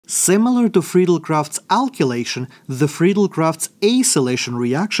Similar to Friedel-Crafts alkylation, the Friedel-Crafts acylation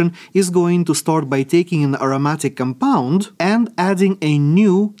reaction is going to start by taking an aromatic compound and adding a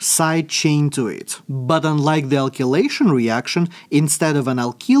new side chain to it. But unlike the alkylation reaction, instead of an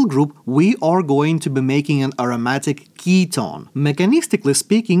alkyl group, we are going to be making an aromatic ketone. Mechanistically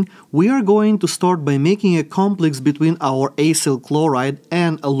speaking, we are going to start by making a complex between our acyl chloride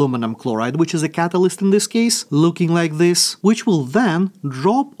and aluminum chloride, which is a catalyst in this case, looking like this, which will then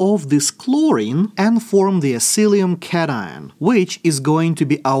drop off this chlorine and form the acylium cation, which is going to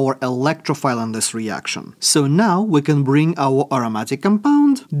be our electrophile in this reaction. So now we can bring our aromatic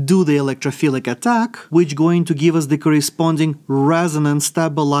compound, do the electrophilic attack, which is going to give us the corresponding resonance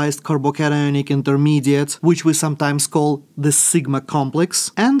stabilized carbocationic intermediate, which we sometimes call the sigma complex,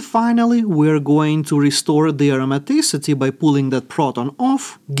 and finally we're going to restore the aromaticity by pulling that proton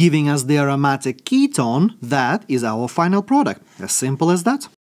off, giving us the aromatic ketone. That is our final product. As simple as that.